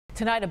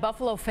Tonight, a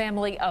Buffalo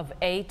family of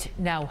 8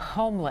 now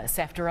homeless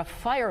after a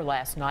fire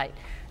last night.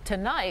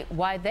 Tonight,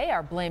 why they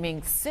are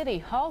blaming City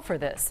Hall for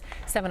this.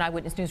 7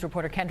 Eyewitness News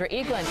reporter Kendra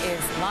Eaglin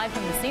is live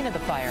from the scene of the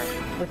fire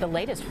with the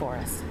latest for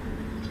us.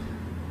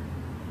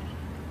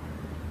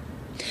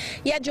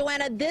 Yeah,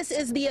 Joanna, this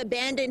is the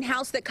abandoned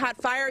house that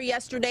caught fire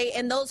yesterday,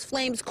 and those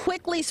flames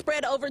quickly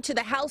spread over to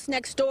the house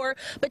next door.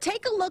 But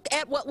take a look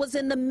at what was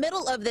in the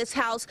middle of this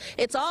house.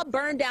 It's all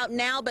burned out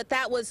now, but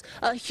that was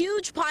a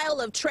huge pile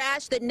of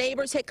trash that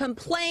neighbors had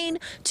complained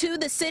to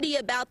the city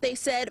about, they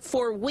said,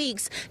 for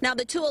weeks. Now,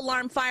 the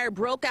 2-alarm fire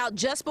broke out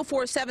just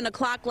before 7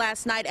 o'clock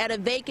last night at a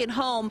vacant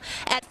home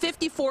at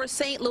 54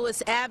 St.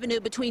 Louis Avenue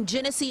between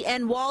Genesee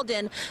and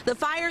Walden. The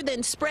fire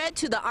then spread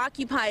to the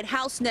occupied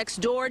house next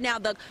door. Now,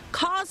 the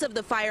cause of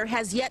the fire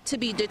has yet to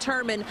be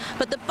determined,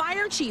 but the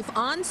fire chief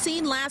on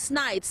scene last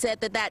night said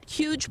that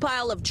huge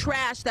pile of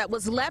trash that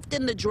was left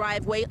in the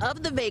driveway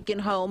of the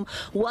vacant home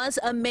was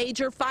a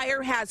major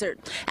fire hazard.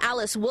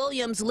 Alice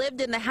Williams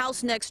lived in the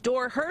house next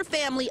door. Her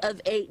family of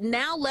 8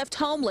 now left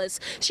homeless.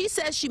 She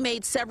says she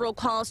made several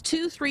calls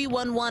to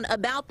 311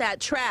 about that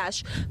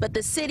trash, but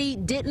the city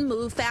didn't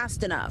move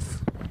fast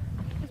enough.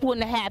 This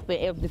wouldn't have happened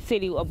if the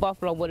city of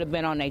Buffalo would have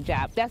been on their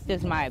job. That's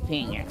just my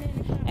opinion.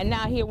 And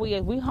now here we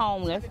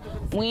homeless.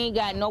 We ain't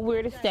got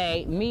nowhere to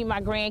stay. Me, my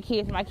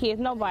grandkids, my kids,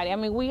 nobody. I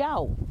mean, we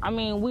out. I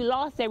mean, we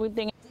lost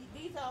everything.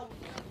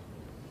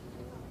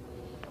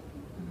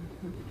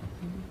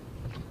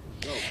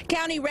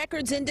 County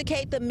records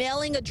indicate the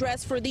mailing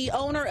address for the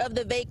owner of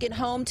the vacant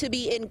home to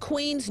be in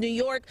Queens, New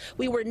York.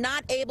 We were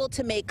not able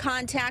to make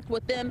contact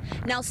with them.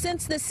 Now,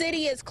 since the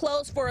city is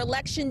closed for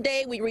Election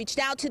Day, we reached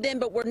out to them,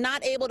 but we're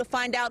not able to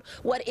find out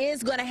what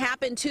is going to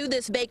happen to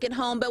this vacant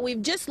home. But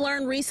we've just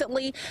learned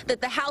recently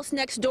that the house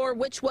next door,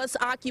 which was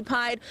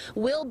occupied,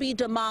 will be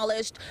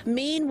demolished.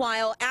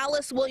 Meanwhile,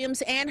 Alice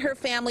Williams and her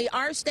family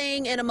are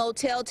staying in a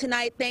motel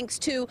tonight thanks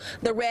to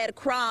the Red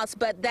Cross,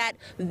 but that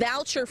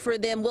voucher for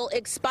them will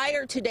expire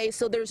today,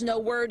 so there's no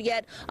word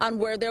yet on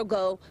where they'll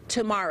go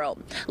tomorrow.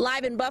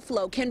 Live in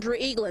Buffalo, Kendra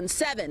Eaglin,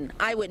 7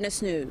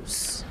 Eyewitness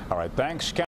News. All right, thanks.